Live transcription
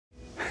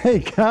Hey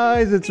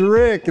guys, it's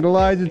Rick and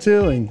Elijah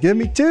Tooling. Give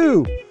me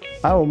 2.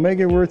 I will make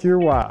it worth your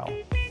while.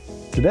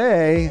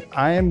 Today,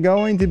 I am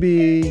going to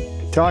be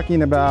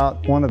talking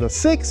about one of the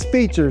 6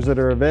 features that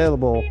are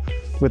available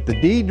with the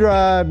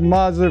D-Drive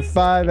modular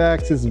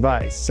 5-axis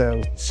vise.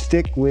 So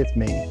stick with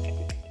me.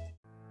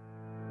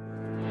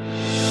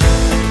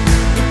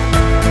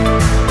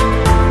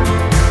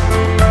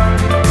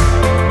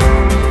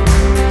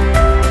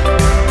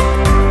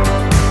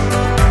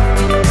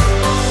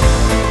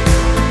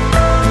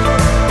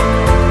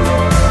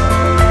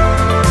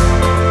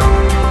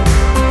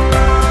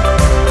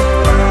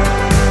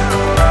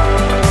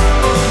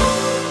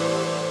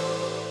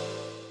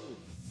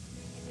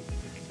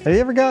 Have you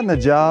ever gotten a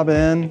job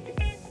in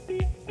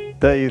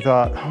that you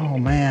thought, oh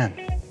man,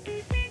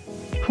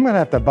 I'm gonna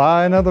have to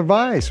buy another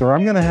vise, or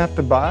I'm gonna have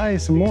to buy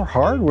some more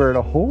hardware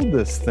to hold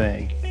this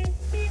thing?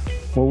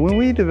 Well, when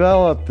we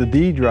developed the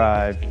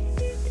D-Drive,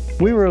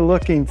 we were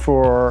looking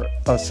for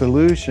a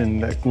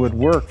solution that would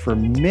work for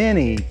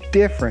many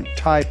different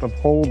type of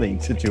holding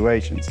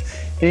situations,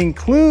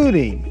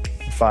 including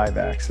the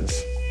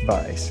 5-axis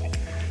vise.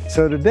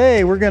 So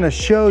today we're gonna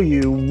show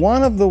you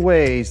one of the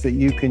ways that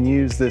you can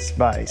use this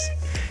vise.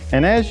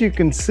 And as you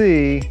can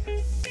see,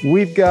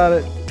 we've got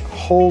it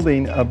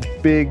holding a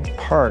big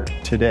part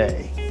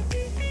today.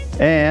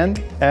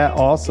 And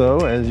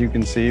also, as you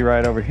can see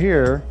right over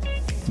here,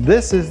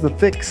 this is the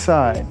fixed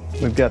side.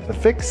 We've got the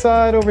fixed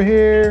side over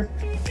here,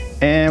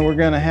 and we're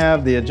gonna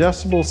have the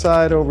adjustable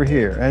side over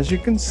here. As you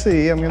can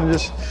see, I'm gonna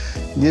just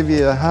give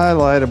you a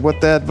highlight of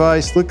what that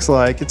vise looks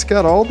like. It's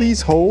got all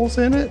these holes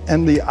in it,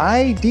 and the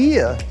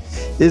idea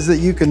is that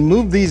you can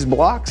move these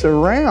blocks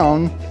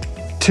around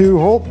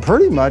to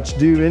pretty much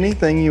do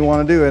anything you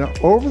want to do. And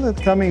over the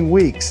coming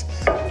weeks,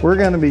 we're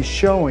going to be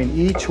showing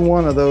each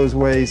one of those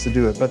ways to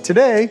do it. But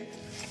today,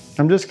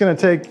 I'm just going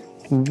to take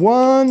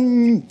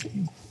one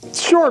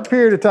short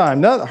period of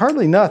time,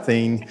 hardly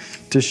nothing,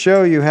 to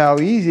show you how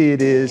easy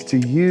it is to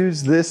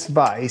use this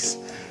vise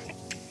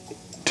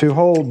to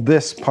hold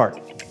this part.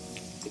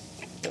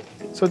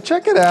 So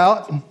check it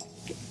out.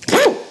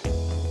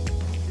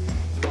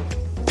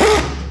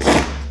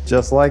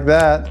 Just like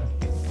that.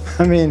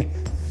 I mean,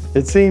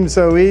 it seems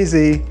so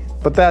easy,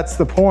 but that's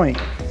the point.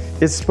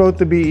 It's supposed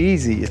to be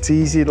easy. It's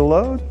easy to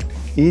load,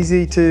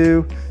 easy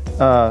to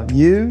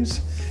use.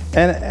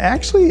 And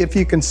actually, if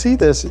you can see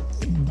this,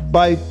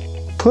 by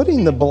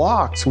putting the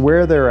blocks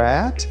where they're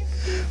at,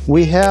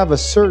 we have a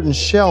certain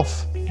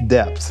shelf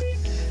depth.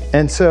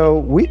 And so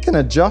we can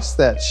adjust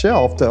that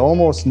shelf to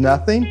almost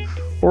nothing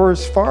or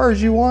as far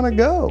as you want to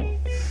go.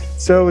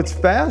 So it's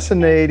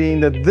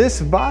fascinating that this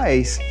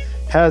vise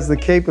has the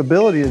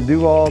capability to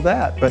do all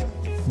that. But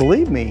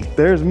believe me,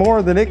 there's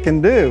more than it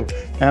can do,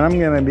 and I'm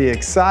going to be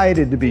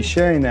excited to be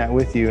sharing that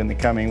with you in the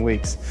coming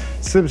weeks.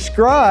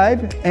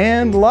 Subscribe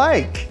and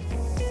like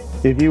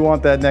if you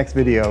want that next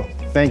video.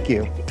 Thank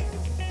you.